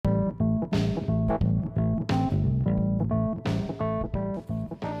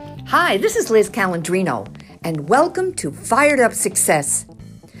Hi, this is Liz Calandrino, and welcome to Fired Up Success.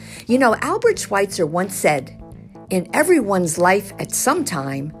 You know, Albert Schweitzer once said, "In everyone's life at some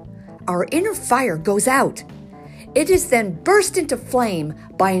time, our inner fire goes out. It is then burst into flame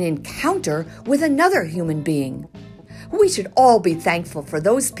by an encounter with another human being." We should all be thankful for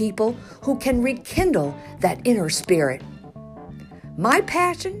those people who can rekindle that inner spirit. My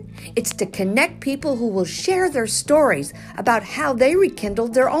passion is to connect people who will share their stories about how they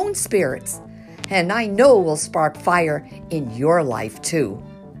rekindled their own spirits. And I know will spark fire in your life too.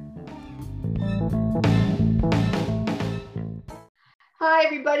 Hi,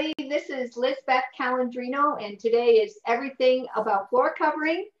 everybody. This is Lizbeth Calandrino, and today is everything about floor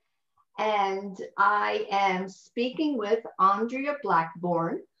covering. And I am speaking with Andrea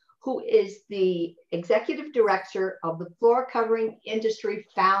Blackburn, who is the executive director of the Floor Covering Industry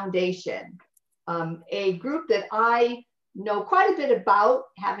Foundation, a group that I know quite a bit about,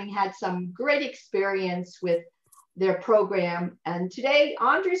 having had some great experience with their program. And today,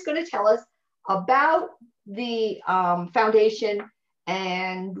 Andrea is going to tell us about the foundation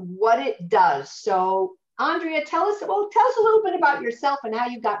and what it does. So, Andrea, tell us a little bit about yourself and how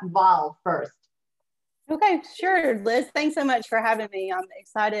you got involved first. Okay, sure, Liz. Thanks so much for having me. I'm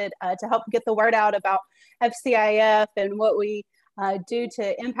excited to help get the word out about FCIF and what we do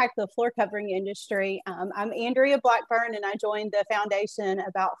to impact the floor covering industry. I'm Andrea Blackburn, and I joined the foundation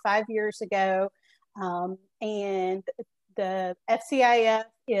about 5 years ago. And the FCIF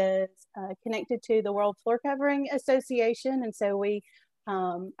is connected to the World Floor Covering Association, and so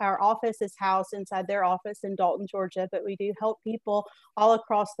our office is housed inside their office in Dalton, Georgia, but we do help people all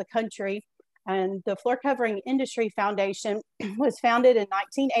across the country. And the Floor Covering Industry Foundation was founded in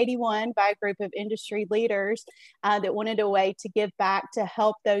 1981 by a group of industry leaders that wanted a way to give back to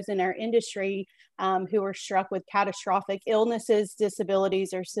help those in our industry who were struck with catastrophic illnesses,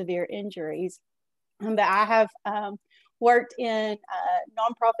 disabilities, or severe injuries. But I have worked in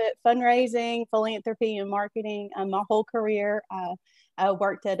nonprofit fundraising, philanthropy, and marketing my whole career. I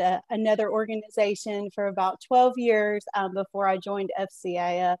worked at another organization for about 12 years before I joined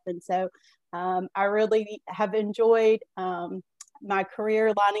FCIF. And so I really have enjoyed my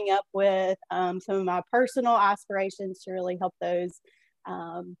career lining up with some of my personal aspirations to really help those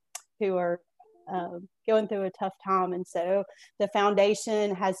who are going through a tough time. And so the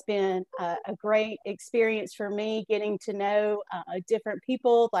foundation has been a great experience for me, getting to know different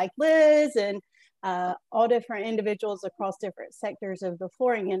people like Liz and all different individuals across different sectors of the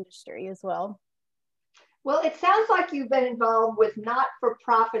flooring industry as well. Well, it sounds like you've been involved with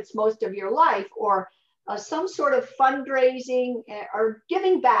not-for-profits most of your life, or some sort of fundraising or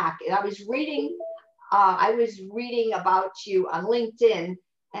giving back. And I was reading about you on LinkedIn,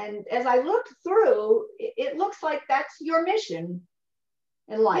 and as I looked through, it looks like that's your mission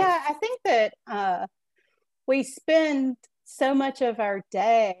in life. Yeah, I think that we spend so much of our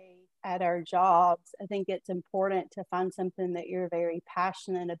day at our jobs. I think it's important to find something that you're very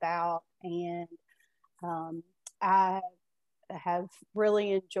passionate about. And I have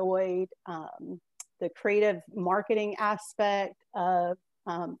really enjoyed the creative marketing aspect of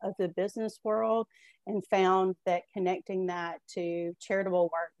the business world, and found that connecting that to charitable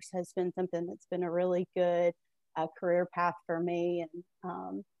works has been something that's been a really good career path for me. And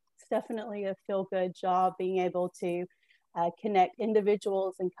it's definitely a feel-good job being able to connect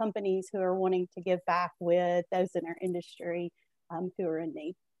individuals and companies who are wanting to give back with those in our industry who are in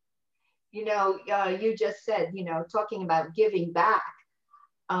need. You know, you just said, talking about giving back,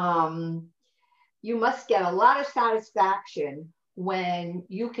 you must get a lot of satisfaction when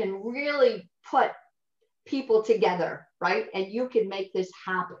you can really put people together, right? And you can make this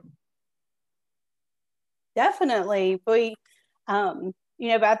happen. Definitely. But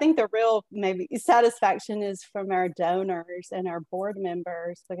I think the real maybe satisfaction is from our donors and our board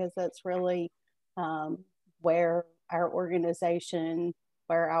members, because that's really where our organization,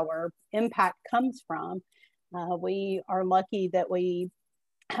 where our impact comes from. We are lucky that we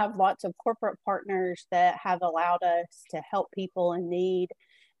have lots of corporate partners that have allowed us to help people in need.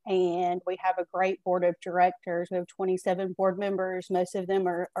 And we have a great board of directors. We have 27 board members. Most of them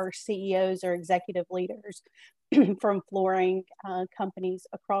are CEOs or executive leaders from flooring companies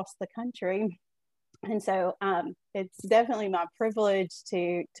across the country. And so it's definitely my privilege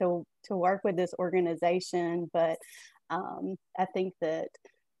to work with this organization. But I think that,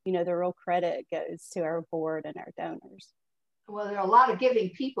 the real credit goes to our board and our donors. Well, there are a lot of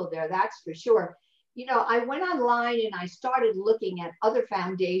giving people there, that's for sure. I went online and I started looking at other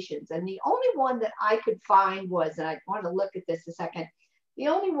foundations, and the only one that I could find was, and I want to look at this a second, the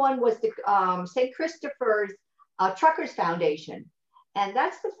only one was the St. Christopher's Truckers Foundation. And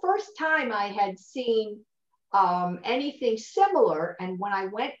that's the first time I had seen anything similar. And when I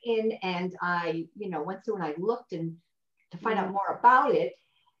went in and I, went through and I looked and to find out more about it,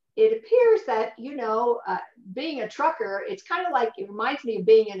 it appears that, being a trucker, it's kind of like, it reminds me of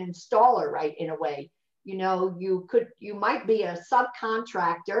being an installer, right? In a way, you might be a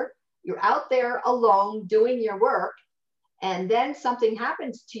subcontractor, you're out there alone doing your work, and then something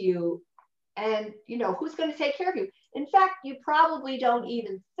happens to you, and, who's going to take care of you? In fact, you probably don't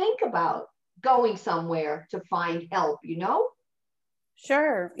even think about going somewhere to find help,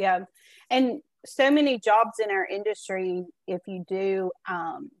 Sure. Yeah. And so many jobs in our industry, if you do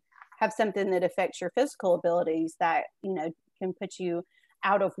have something that affects your physical abilities, that, can put you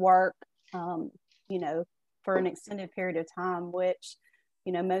out of work, for an extended period of time, which,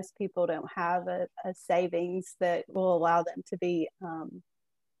 most people don't have a savings that will allow them to be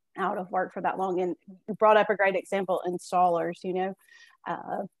out of work for that long. And you brought up a great example, installers. Can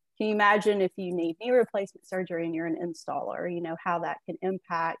you imagine if you need knee replacement surgery and you're an installer, how that can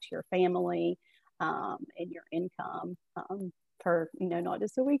impact your family and your income for, not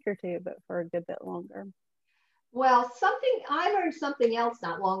just a week or two, but for a good bit longer. Well, I learned something else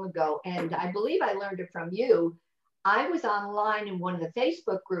not long ago, and I believe I learned it from you. I was online in one of the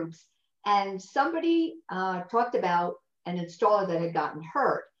Facebook groups, and somebody talked about an installer that had gotten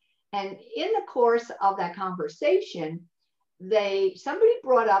hurt. And in the course of that conversation, somebody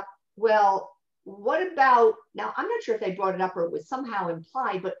brought up, well, what about, now I'm not sure if they brought it up or it was somehow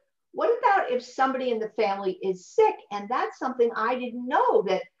implied, but what about if somebody in the family is sick? And that's something I didn't know,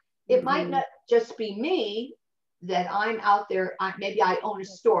 that it might not just be me, that I'm out there, maybe I own a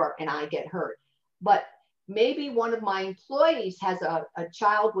store and I get hurt, but maybe one of my employees has a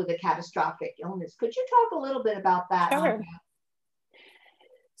child with a catastrophic illness. Could you talk a little bit about that? Sure.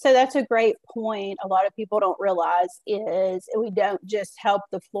 So that's a great point. A lot of people don't realize is we don't just help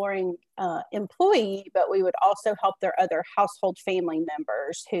the flooring employee, but we would also help their other household family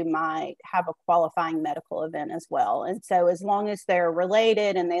members who might have a qualifying medical event as well. And so as long as they're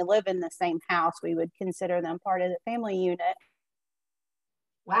related and they live in the same house, we would consider them part of the family unit.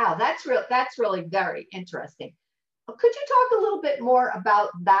 Wow, that's really very interesting. Could you talk a little bit more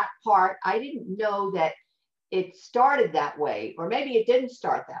about that part? I didn't know that it started that way, or maybe it didn't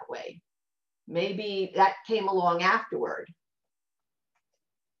start that way. Maybe that came along afterward.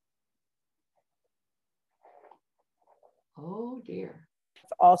 Oh dear.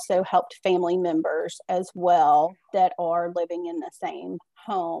 Also helped family members as well that are living in the same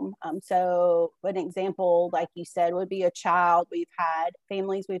home. So an example, like you said, would be a child. We've had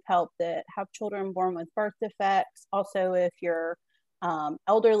families we've helped that have children born with birth defects. Also, if your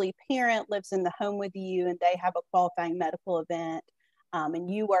elderly parent lives in the home with you and they have a qualifying medical event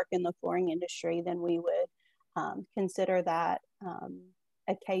and you work in the flooring industry, then we would consider that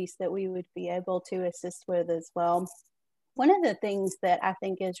a case that we would be able to assist with as well. One of the things that I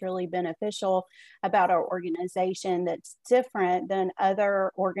think is really beneficial about our organization that's different than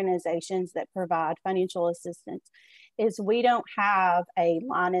other organizations that provide financial assistance is we don't have a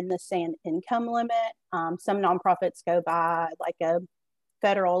line in the sand income limit. Some nonprofits go by like a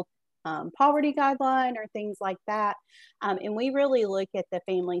federal poverty guideline or things like that. And we really look at the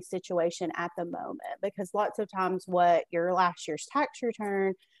family situation at the moment, because lots of times what your last year's tax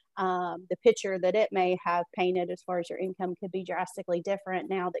return, the picture that it may have painted as far as your income could be drastically different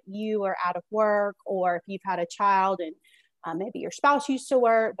now that you are out of work, or if you've had a child and maybe your spouse used to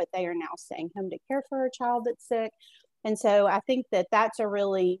work, but they are now staying home to care for a child that's sick. And so I think that that's a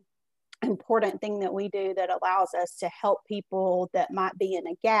really important thing that we do that allows us to help people that might be in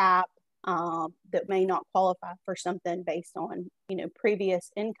a gap that may not qualify for something based on, previous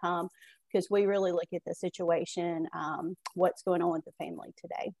income, because we really look at the situation, what's going on with the family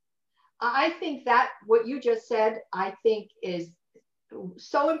today. I think that what you just said, I think is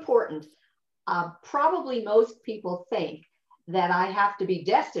so important. Probably most people think that I have to be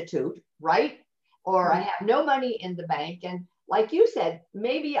destitute, right? Or I have no money in the bank. And like you said,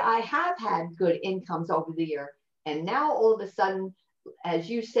 maybe I have had good incomes over the year. And now all of a sudden, as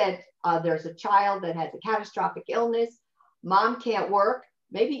you said, there's a child that has a catastrophic illness. Mom can't work.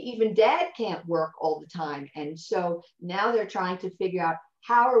 Maybe even dad can't work all the time. And so now they're trying to figure out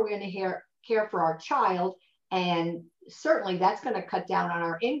how are we going to care for our child? And certainly that's going to cut down on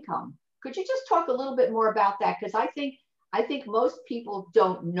our income. Could you just talk a little bit more about that? Because I think most people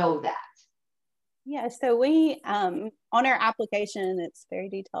don't know that. Yeah, so we, on our application, it's very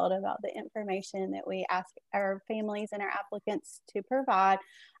detailed about the information that we ask our families and our applicants to provide.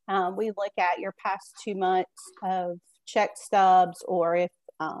 We look at your past 2 months of check stubs, or if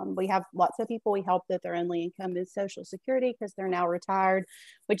We have lots of people we help that their only income is Social Security because they're now retired,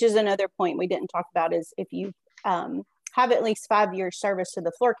 which is another point we didn't talk about, is if you have at least 5 years service to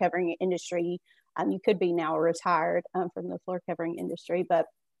the floor covering industry, you could be now retired from the floor covering industry. But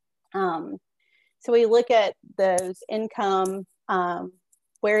so we look at those income,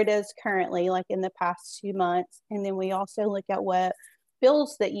 where it is currently, like in the past 2 months. And then we also look at what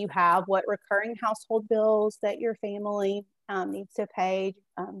bills that you have, what recurring household bills that your family needs to pay,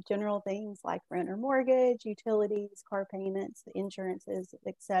 general things like rent or mortgage, utilities, car payments, insurances,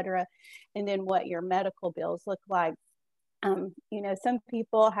 etc. And then what your medical bills look like. You know, some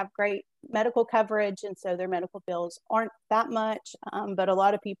people have great medical coverage, and so their medical bills aren't that much, but a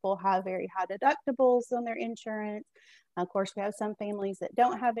lot of people have very high deductibles on their insurance. Of course, we have some families that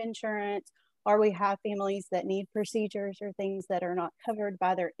don't have insurance, or we have families that need procedures or things that are not covered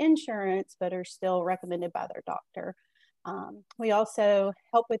by their insurance, but are still recommended by their doctor. We also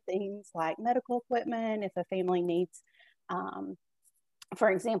help with things like medical equipment. If a family needs, for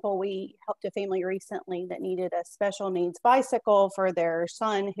example, we helped a family recently that needed a special needs bicycle for their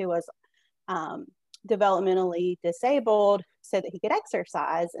son who was developmentally disabled so that he could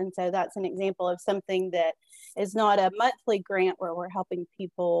exercise. And so that's an example of something that is not a monthly grant where we're helping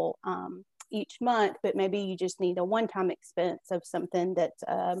people each month, but maybe you just need a one-time expense of something that's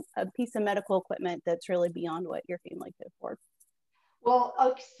a piece of medical equipment that's really beyond what your family could afford. Well,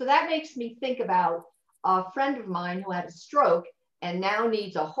 okay, so that makes me think about a friend of mine who had a stroke and now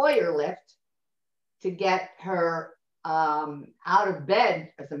needs a Hoyer lift to get her out of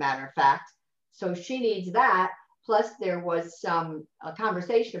bed, as a matter of fact. So she needs that. Plus there was some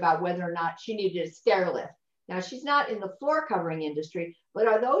conversation about whether or not she needed a stair lift. Now she's not in the floor covering industry, but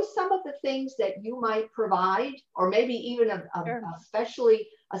are those some of the things that you might provide, or maybe even Sure.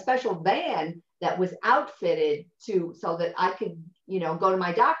 a special van that was outfitted so that I could, you know, go to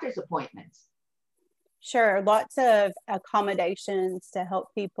my doctor's appointments? Sure, lots of accommodations to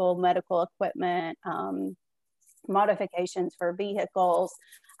help people, medical equipment, modifications for vehicles.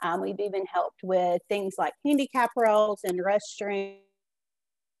 We've even helped with things like handicap rails and restrooms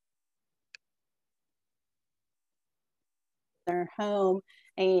in their home,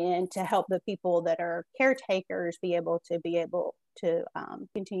 and to help the people that are caretakers be able to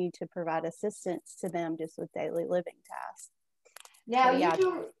continue to provide assistance to them just with daily living tasks. Now, So, yeah.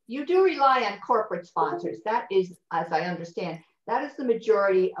 you do rely on corporate sponsors. That is, as I understand, that is the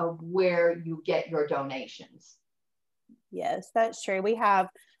majority of where you get your donations. Yes, that's true. We have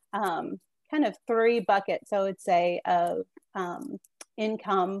kind of 3 buckets, I would say, of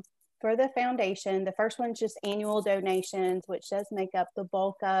income for the foundation. The first one's just annual donations, which does make up the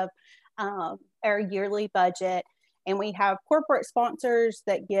bulk of our yearly budget. And we have corporate sponsors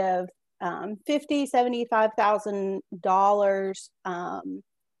that give $50,000, $75,000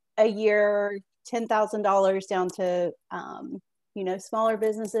 a year, $10,000 down to you know, smaller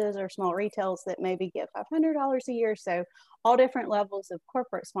businesses or small retails that maybe give $500 a year. So all different levels of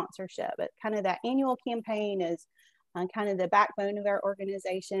corporate sponsorship. But kind of that annual campaign is kind of the backbone of our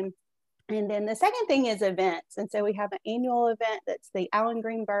organization. And then the second thing is events. And so we have an annual event that's the Alan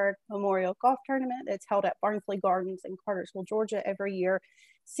Greenberg Memorial Golf Tournament that's held at Barnsley Gardens in Cartersville, Georgia every year.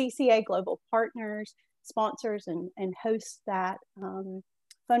 CCA Global Partners sponsors and hosts that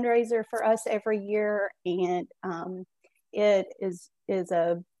fundraiser for us every year. And it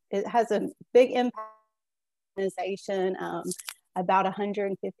has a big impact on the organization. About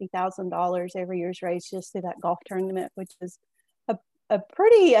 $150,000 every year is raised just through that golf tournament, which is a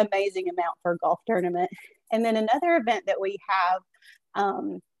pretty amazing amount for a golf tournament. And then another event that we have,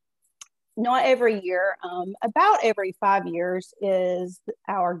 not every year, about every 5 years, is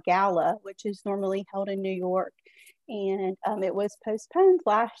our gala, which is normally held in New York. And it was postponed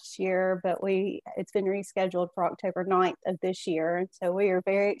last year, but it's been rescheduled for October 9th of this year. And so we are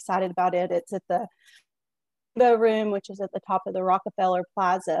very excited about it. It's at the Rainbow Room, which is at the top of the Rockefeller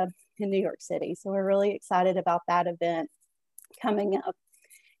Plaza in New York City. So we're really excited about that event coming up.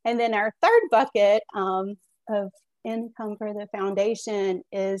 And then our third bucket of income for the foundation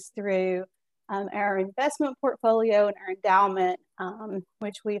is through our investment portfolio and our endowment,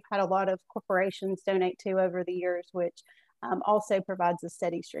 which we've had a lot of corporations donate to over the years, which also provides a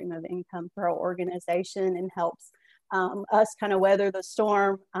steady stream of income for our organization and helps us kind of weather the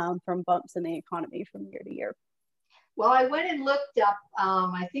storm from bumps in the economy from year to year. Well, I went and looked up,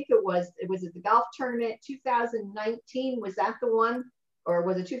 I think it was at the golf tournament 2019, was that the one? Or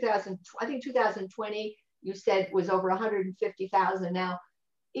was it 2020, you said was over 150,000. Now,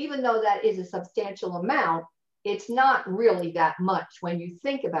 even though that is a substantial amount, it's not really that much when you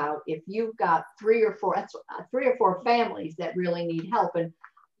think about if you've got three or four families that really need help. And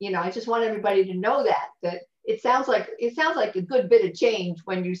I just want everybody to know that it sounds like a good bit of change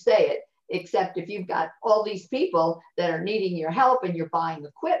when you say it, except if you've got all these people that are needing your help and you're buying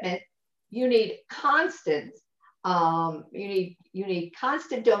equipment, you need constant, you need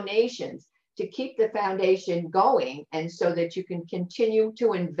constant donations to keep the foundation going, and so that you can continue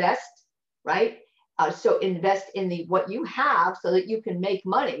to invest, right? So invest in what you have so that you can make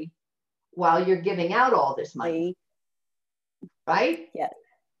money while you're giving out all this money, right? Yes.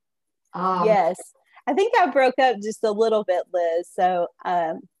 Yes. I think I broke up just a little bit, Liz. So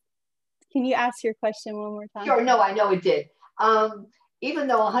can you ask your question one more time? Sure. No, I know it did. Even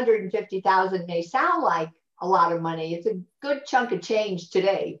though 150,000 may sound like a lot of money, it's a good chunk of change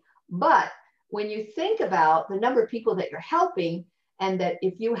today. But when you think about the number of people that you're helping, and that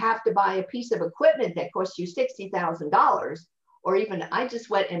if you have to buy a piece of equipment that costs you $60,000, or even I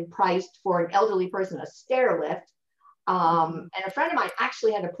just went and priced for an elderly person a stair lift, and a friend of mine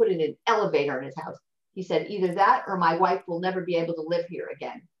actually had to put in an elevator in his house. He said, either that or my wife will never be able to live here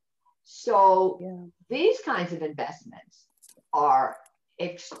again. So these kinds of investments are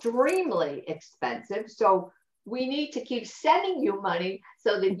extremely expensive. So we need to keep sending you money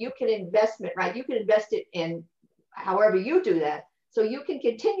so that you can invest it, right? You can invest it in however you do that. So you can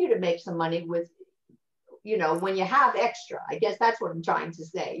continue to make some money with, when you have extra. I guess that's what I'm trying to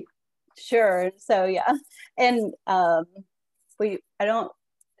say. Sure. So yeah. And to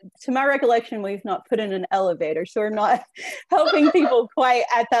my recollection, we've not put in an elevator, so we're not helping people quite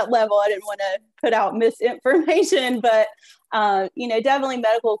at that level. I didn't want to put out misinformation, but definitely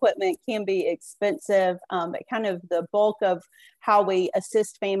medical equipment can be expensive. But kind of the bulk of how we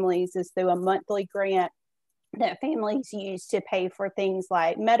assist families is through a monthly grant that families use to pay for things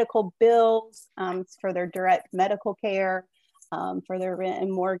like medical bills, for their direct medical care, for their rent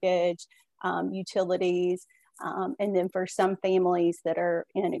and mortgage, utilities. And then for some families that are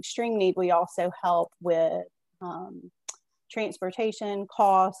in extreme need, we also help with transportation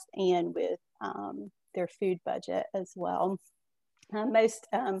costs and with their food budget as well. I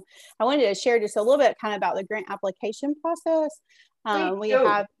wanted to share just a little bit kind of about the grant application process.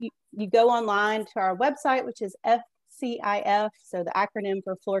 You go online to our website, which is FCIF, so the acronym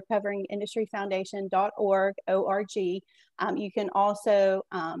for Floor Covering Industry Foundation.org, O-R-G. You can also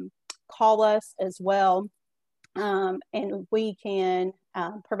call us as well, and we can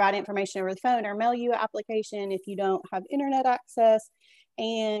provide information over the phone or mail you an application if you don't have internet access.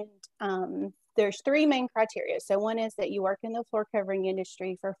 And there's three main criteria. So one is that you work in the floor covering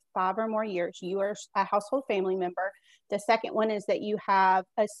industry for 5 or more years. You are a household family member. The second one is that you have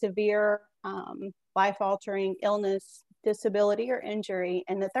a severe life-altering illness, disability, or injury.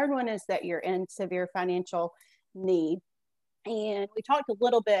 And the third one is that you're in severe financial need. And we talked a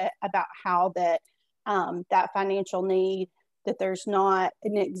little bit about how that financial need, that there's not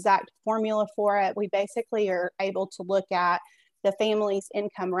an exact formula for it. We basically are able to look at the family's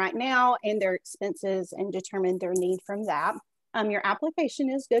income right now and their expenses and determine their need from that. Your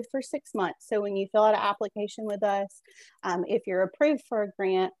application is good for 6 months. So when you fill out an application with us, if you're approved for a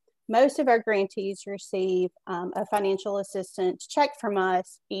grant, most of our grantees receive a financial assistance check from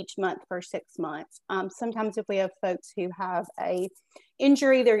us each month for 6 months. Sometimes if we have folks who have a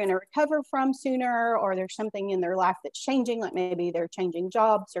injury they're going to recover from sooner, or there's something in their life that's changing, like maybe they're changing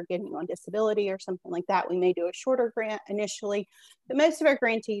jobs or getting on disability or something like that, we may do a shorter grant initially. But most of our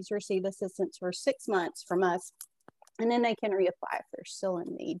grantees receive assistance for 6 months from us, and then they can reapply if they're still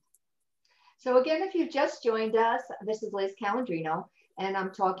in need. So again, if you've just joined us, this is Liz Calandrino, and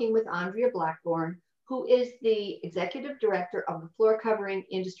I'm talking with Andrea Blackburn, who is the Executive Director of the Floor Covering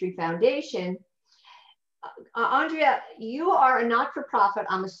Industry Foundation. Andrea, you are a not-for-profit.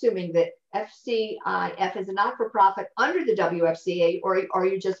 I'm assuming that FCIF is a not-for-profit under the WFCA, or are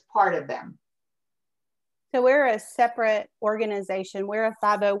you just part of them? So we're a separate organization. We're a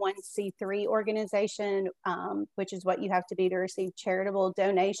 501c3 organization, which is what you have to be to receive charitable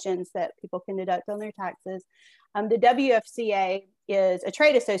donations that people can deduct on their taxes. The WFCA is a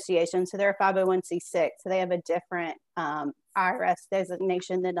trade association, so they're a 501c6, so they have a different IRS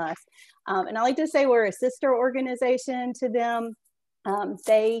designation than us. And I like to say we're a sister organization to them.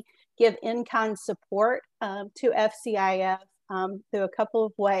 They give in-kind support to FCIF through a couple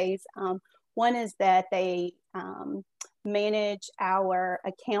of ways. One is that they manage our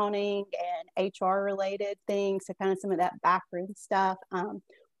accounting and HR related things, so kind of some of that backroom stuff.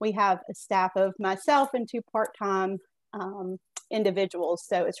 We have a staff of myself and 2 part-time individuals,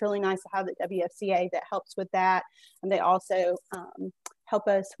 so it's really nice to have the WFCA that helps with that. And they also help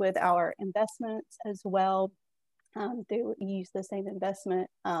us with our investments as well. They use the same investment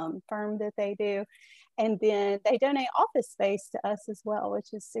firm that they do. And then they donate office space to us as well,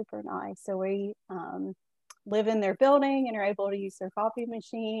 which is super nice. So we live in their building and are able to use their coffee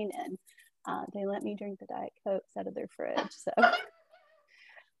machine, and they let me drink the Diet Cokes out of their fridge. So,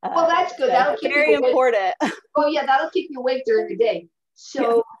 well, that's good. So that'll keep very you awake. important. Oh yeah, that'll keep you awake during the day.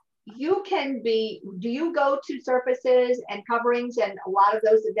 So you can be. Do you go to surfaces and coverings and a lot of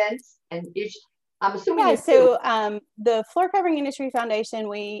those events? And I'm assuming. Yeah. So the Floor Covering Industry Foundation,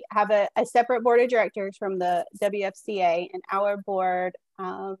 we have a separate board of directors from the WFCA, and our board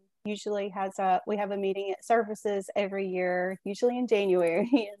usually has we have a meeting at surfaces every year, usually in January.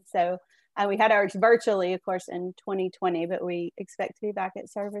 And so we had ours virtually, of course, in 2020, but we expect to be back at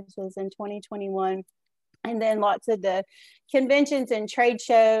surfaces in 2021. And then lots of the conventions and trade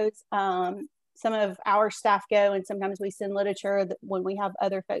shows. Some of our staff go, and sometimes we send literature when we have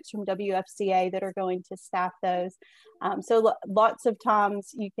other folks from WFCA that are going to staff those. So lots of times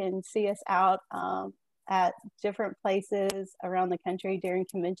you can see us out at different places around the country during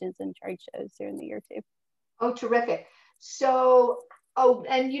conventions and trade shows during the year too. Oh, terrific. So,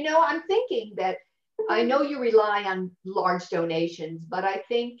 and I'm thinking that I know you rely on large donations, but I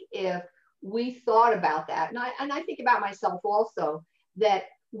think if we thought about that, and I think about myself also, that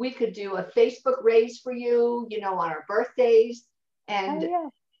we could do a Facebook raise for you, on our birthdays. And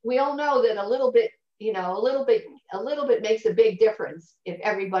we all know that a little bit makes a big difference if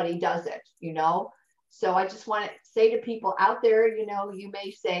everybody does it, So I just want to say to people out there, you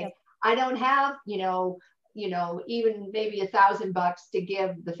may say, I don't have, even maybe $1,000 to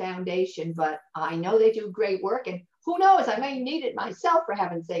give the foundation, but I know they do great work, and who knows, I may need it myself, for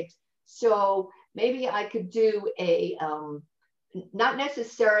heaven's sakes. So maybe I could do a, not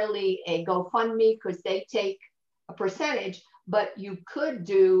necessarily a GoFundMe because they take a percentage, but you could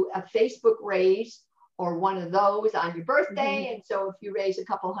do a Facebook raise or one of those on your birthday. And so if you raise a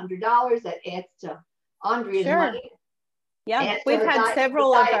couple $100, that adds to Andrea's money. Yeah, we've had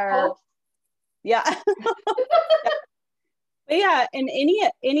several of our, But yeah, and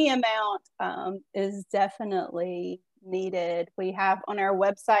any amount is definitely needed. We have on our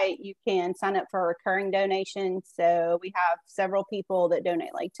website, you can sign up for a recurring donation. So we have several people that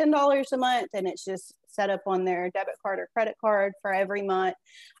donate like $10 a month, and it's just set up on their debit card or credit card for every month.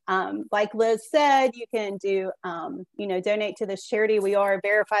 Like Liz said, you can do, donate to this charity. We are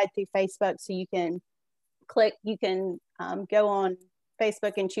verified through Facebook, so you can go on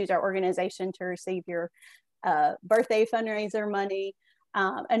Facebook and choose our organization to receive your birthday fundraiser money.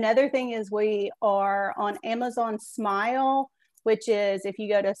 Another thing is we are on Amazon Smile, which is if you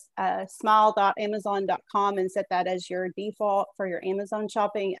go to smile.amazon.com and set that as your default for your Amazon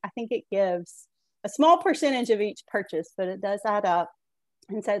shopping, I think it gives a small percentage of each purchase, but it does add up.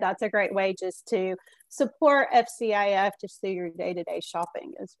 And so that's a great way just to support FCIF just through your day-to-day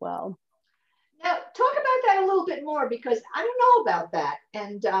shopping as well. Now, talk about that a little bit more, because I don't know about that.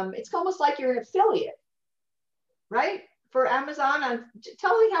 And it's almost like you're an affiliate, right? For Amazon.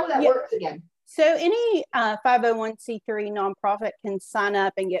 Tell me how that works again. So any 501c3 nonprofit can sign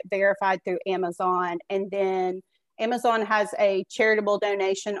up and get verified through Amazon. And then Amazon has a charitable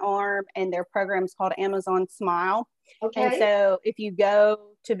donation arm, and their program is called Amazon Smile. Okay. And so if you go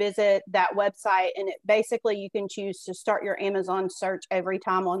to visit that website, and basically you can choose to start your Amazon search every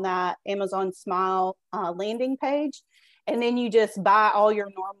time on that Amazon Smile landing page. And then you just buy all your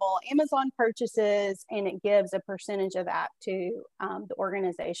normal Amazon purchases, and it gives a percentage of that to the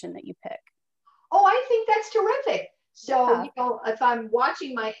organization that you pick. Oh, I think that's terrific. So, if I'm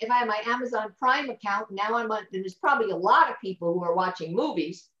watching if I have my Amazon Prime account, now there's probably a lot of people who are watching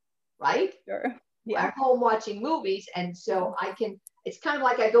movies, right? Sure. Yeah. At home watching movies. And so it's kind of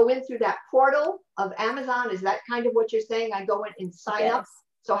like I go in through that portal of Amazon. Is that kind of what you're saying? I go in and sign up.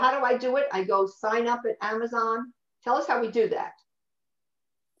 So how do I do it? I go sign up at Amazon. Tell us how we do that.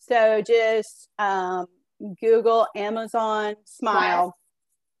 So just Google Amazon Smile.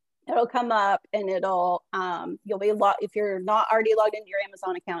 It'll come up, and it'll you'll be if you're not already logged into your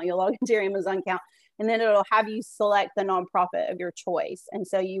Amazon account, you'll log into your Amazon account, and then it'll have you select the nonprofit of your choice. And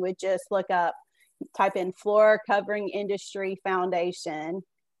so you would just type in Floor Covering Industry Foundation,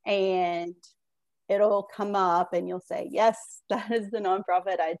 and it'll come up, and you'll say, yes, that is the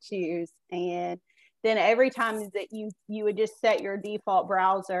nonprofit I choose. And then every time that you would just set your default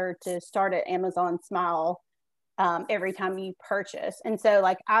browser to start at Amazon Smile every time you purchase. And so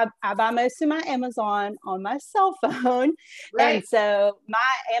I buy most of my Amazon on my cell phone. Right. And so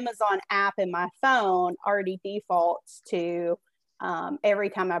my Amazon app in my phone already defaults to every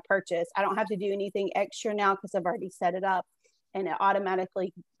time I purchase. I don't have to do anything extra now because I've already set it up. and it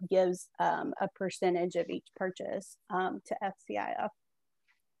automatically gives a percentage of each purchase to FCIF.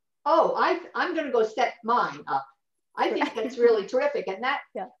 Oh, I'm going to go set mine up. I think that's really terrific. And that,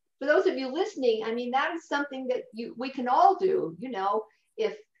 yeah. For those of you listening, I mean, that is something that we can all do. You know,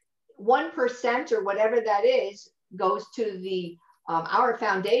 if 1% or whatever that is goes to the our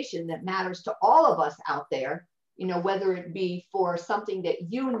foundation that matters to all of us out there, you know, whether it be for something that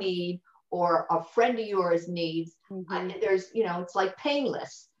you need or a friend of yours needs, there's, you know, it's like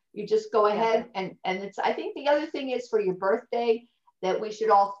painless. You just go ahead and it's, I think the other thing is for your birthday, that we should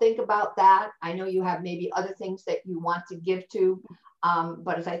all think about that. I know you have maybe other things that you want to give to,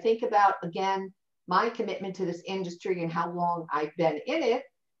 but as I think about, again, my commitment to this industry and how long I've been in it,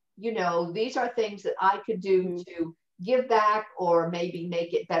 you know, these are things that I could do to give back or maybe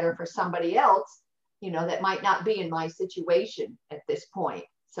make it better for somebody else, you know, that might not be in my situation at this point.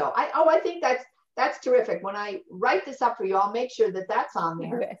 So I think that's terrific. When I write this up for you, I'll make sure that that's on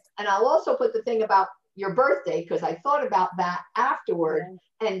there. Okay. And I'll also put the thing about your birthday, because I thought about that afterward.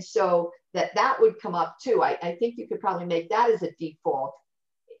 Yeah. And so that would come up too. I think you could probably make that as a default,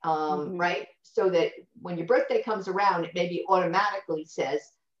 right? So that when your birthday comes around, it maybe automatically says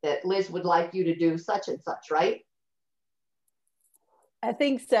that Liz would like you to do such and such, right? I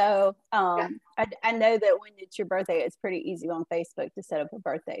think so. I know that when it's your birthday, it's pretty easy on Facebook to set up a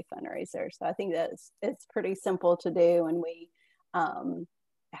birthday fundraiser. So I think it's pretty simple to do. And we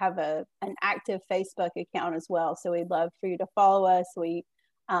have an active Facebook account as well. So we'd love for you to follow us. We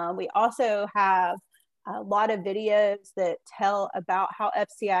also have a lot of videos that tell about how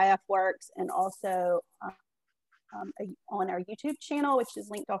FCIF works, and also on our YouTube channel, which is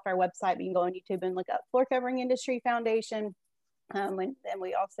linked off our website. You can go on YouTube and look up Floor Covering Industry Foundation. And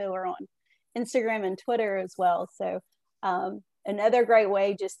we also are on Instagram and Twitter as well. So another great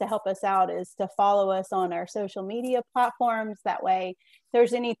way just to help us out is to follow us on our social media platforms. That way, if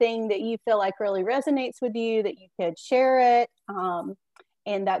there's anything that you feel like really resonates with you, that you could share it.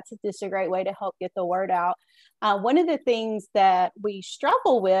 And that's just a great way to help get the word out. One of the things that we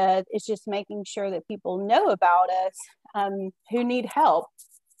struggle with is just making sure that people know about us who need help.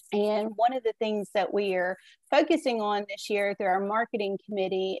 And one of the things that we are focusing on this year through our marketing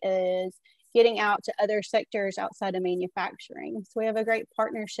committee is getting out to other sectors outside of manufacturing. So we have a great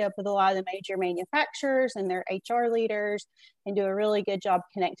partnership with a lot of the major manufacturers and their HR leaders, and do a really good job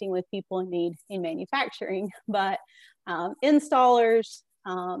connecting with people in need in manufacturing. But installers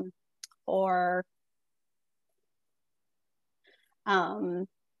or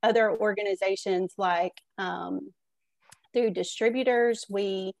other organizations, like through distributors,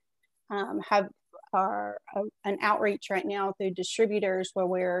 we have an outreach right now through distributors where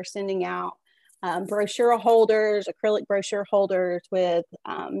we're sending out brochure holders, acrylic brochure holders with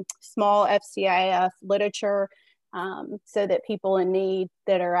small FCIF literature, so that people in need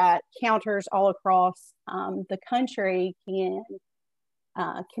that are at counters all across the country can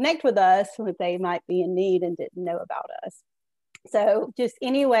connect with us if they might be in need and didn't know about us. So just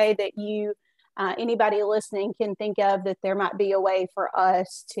any way that you, anybody listening can think of that there might be a way for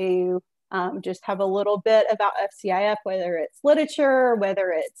us to just have a little bit about FCIF, whether it's literature,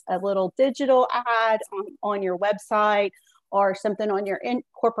 whether it's a little digital ad on your website, or something on your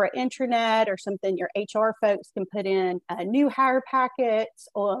corporate intranet, or something your HR folks can put in new hire packets,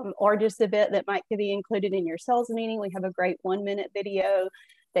 or just a bit that might be included in your sales meeting. We have a great 1-minute video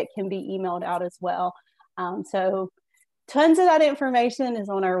that can be emailed out as well. So tons of that information is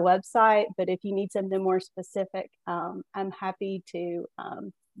on our website, but if you need something more specific, I'm happy to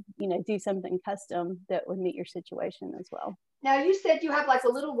do something custom that would meet your situation as well. Now, you said you have like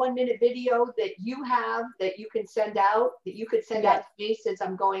a little 1-minute video that you have that you can send out, that you could send out to me, since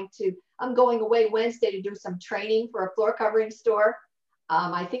I'm going away Wednesday to do some training for a floor covering store.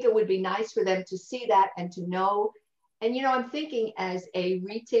 I think it would be nice for them to see that and to know. And, I'm thinking as a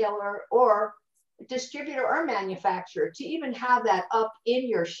retailer or distributor or manufacturer, to even have that up in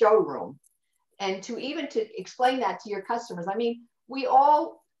your showroom, and to explain that to your customers. I mean, we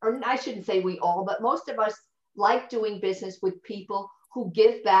all, or I shouldn't say we all, but most of us like doing business with people who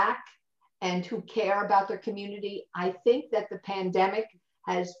give back and who care about their community. I think that the pandemic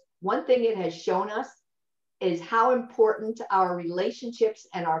one thing it has shown us is how important our relationships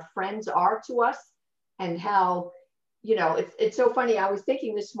and our friends are to us, and how, it's so funny. I was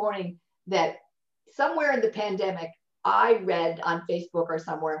thinking this morning that somewhere in the pandemic, I read on Facebook or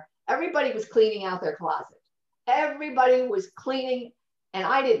somewhere, everybody was cleaning out their closet. Everybody was cleaning, and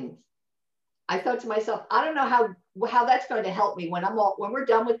I didn't. I thought to myself, I don't know how that's going to help me when we're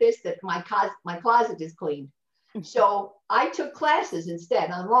done with this, that my closet is cleaned. So I took classes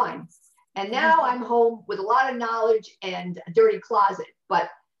instead online, And now I'm home with a lot of knowledge and a dirty closet. But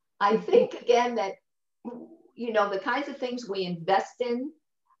I think, again, that, you know, the kinds of things we invest in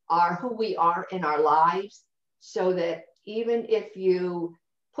are who we are in our lives, so that even if you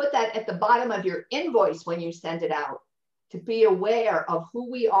put that at the bottom of your invoice when you send it out, to be aware of who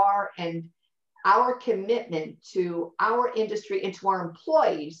we are and our commitment to our industry and to our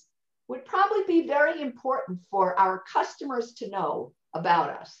employees would probably be very important for our customers to know about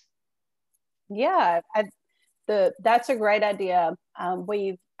us. Yeah, that's a great idea.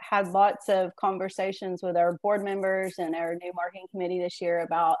 We've had lots of conversations with our board members and our new marketing committee this year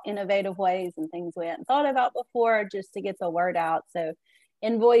about innovative ways and things we hadn't thought about before, just to get the word out. So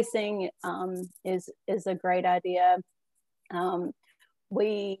invoicing is a great idea.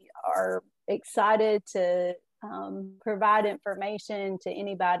 We are excited to provide information to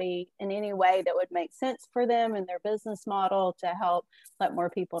anybody in any way that would make sense for them and their business model, to help let more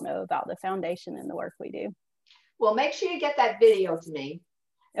people know about the foundation and the work we do. Well, make sure you get that video to me.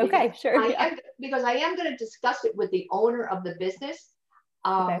 Okay, sure. Because I am going to discuss it with the owner of the business.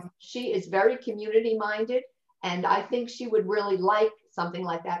 Okay. She is very community minded, and I think she would really like something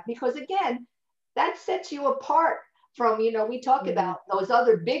like that, because again, that sets you apart from, you know, we talk about those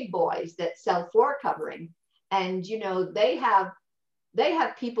other big boys that sell floor covering, and, you know, they have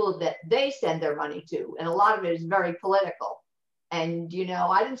people that they send their money to, and a lot of it is very political. And, you know,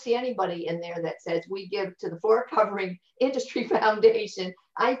 I didn't see anybody in there that says we give to the Floor Covering Industry Foundation.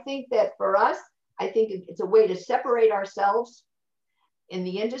 I think that for us, I think it's a way to separate ourselves in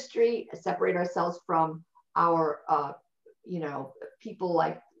the industry, separate ourselves from our, you know, people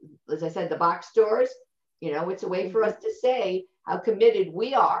like, as I said, the box stores. You know, it's a way for us to say how committed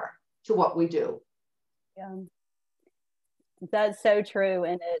we are to what we do. Yeah, that's so true.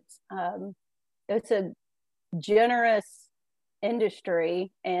 And it's a generous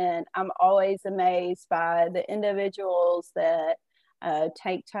industry, and I'm always amazed by the individuals that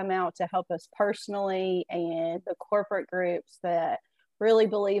take time out to help us personally, and the corporate groups that really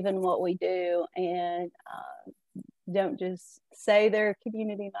believe in what we do and don't just say they're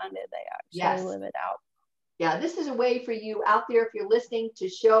community minded, they actually live it out. Yeah, this is a way for you out there, if you're listening, to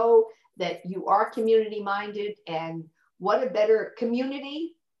show that you are community minded. And what a better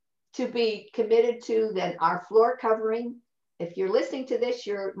community to be committed to than our floor covering. If you're listening to this,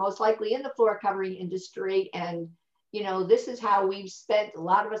 you're most likely in the floor covering industry. And, you know, this is how we've spent, a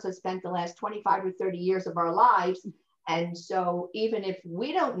lot of us have spent the last 25 or 30 years of our lives. And so even if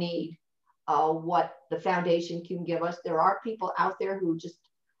we don't need what the foundation can give us, there are people out there who just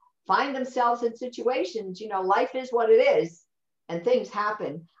find themselves in situations, you know, life is what it is and things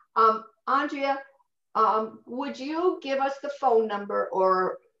happen. Andrea, would you give us the phone number,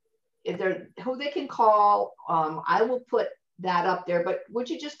 or if they're, who they can call? I will put that up there, but would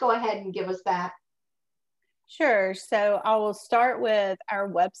you just go ahead and give us that? Sure. So I will start with our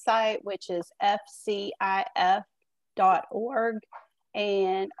website, which is fcif.org.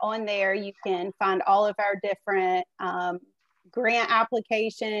 And on there, you can find all of our different grant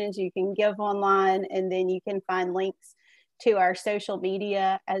applications. You can give online, and then you can find links to our social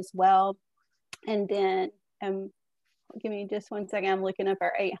media as well. And then give me just 1 second. I'm looking up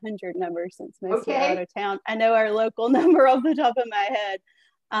our 800 number since most are out of town. I know our local number off the top of my head.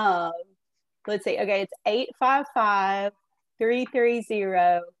 Let's see. Okay, it's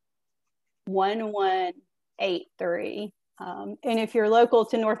 855-330-1183. And if you're local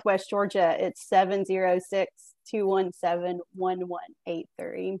to Northwest Georgia, it's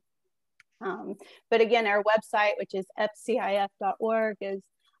 706-217-1183. But again, our website, which is fcif.org, is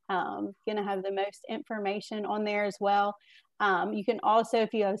going to have the most information on there as well. You can also,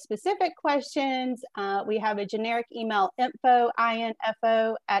 if you have specific questions, we have a generic email,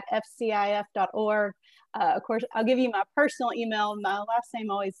 info@fcif.org. Of course, I'll give you my personal email. My last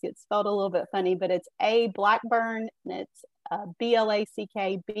name always gets spelled a little bit funny, but it's A Blackburn, and it's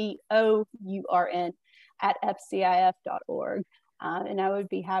BLACKBOURN @fcif.org. And I would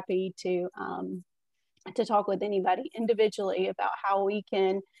be happy to talk with anybody individually about how we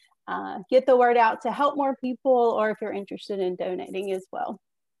can get the word out to help more people, or if you're interested in donating as well.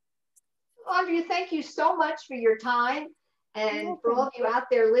 Andrea, thank you so much for your time. And for all of you out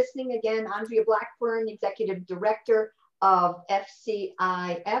there listening, again, Andrea Blackburn, Executive Director of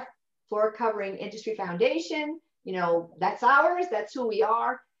FCIF, Floor Covering Industry Foundation. You know, that's ours, that's who we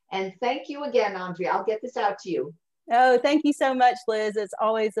are. And thank you again, Andrea. I'll get this out to you. Oh, thank you so much, Liz. It's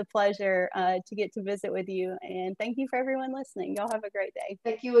always a pleasure to get to visit with you. And thank you for everyone listening. Y'all have a great day.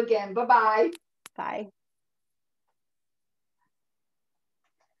 Thank you again. Bye-bye. Bye.